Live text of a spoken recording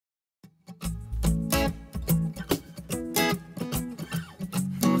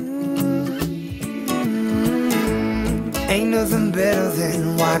nothing better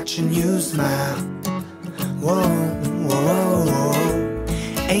than watching you smile. Whoa, whoa, whoa, whoa.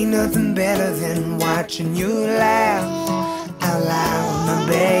 Ain't nothing better than watching you laugh out loud, my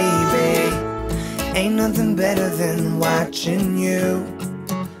baby. Ain't nothing better than watching you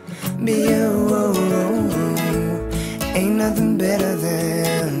be you. Ain't nothing better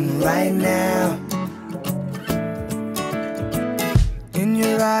than right now. In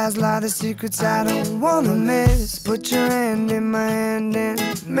your eyes lie the secrets I don't wanna miss. Put your hand in my hand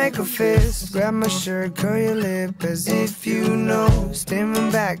and make a fist. Grab my shirt, curl your lip as if you know.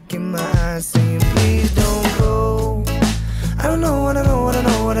 Staring back in my eyes saying please don't go. I don't know what I know, what I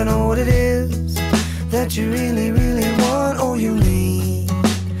know, what I know what it is that you really, really want or you need.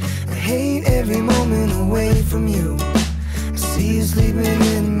 I hate every moment away from you. I see you sleeping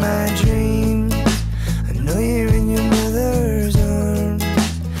in my dreams. I know you're in your mother's arms.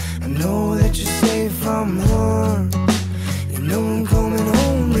 I know that you're safe from harm. You know I'm coming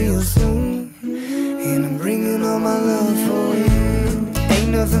home real soon, and I'm bringing all my love for you.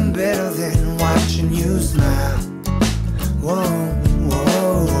 Ain't nothing better than watching you smile. Whoa,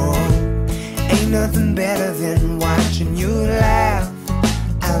 whoa, whoa. Ain't nothing better than watching you laugh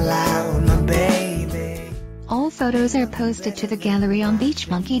out loud, my baby. All photos are posted to the gallery on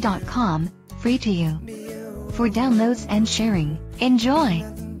BeachMonkey.com, free to you. For downloads and sharing, enjoy.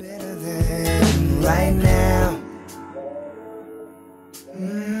 Better than right now.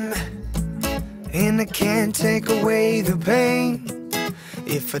 And I can't take away the pain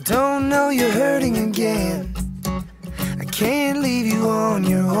if I don't know you're hurting again. I can't leave you on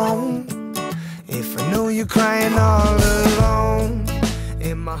your own if I know you're crying all alone.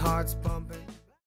 And my heart's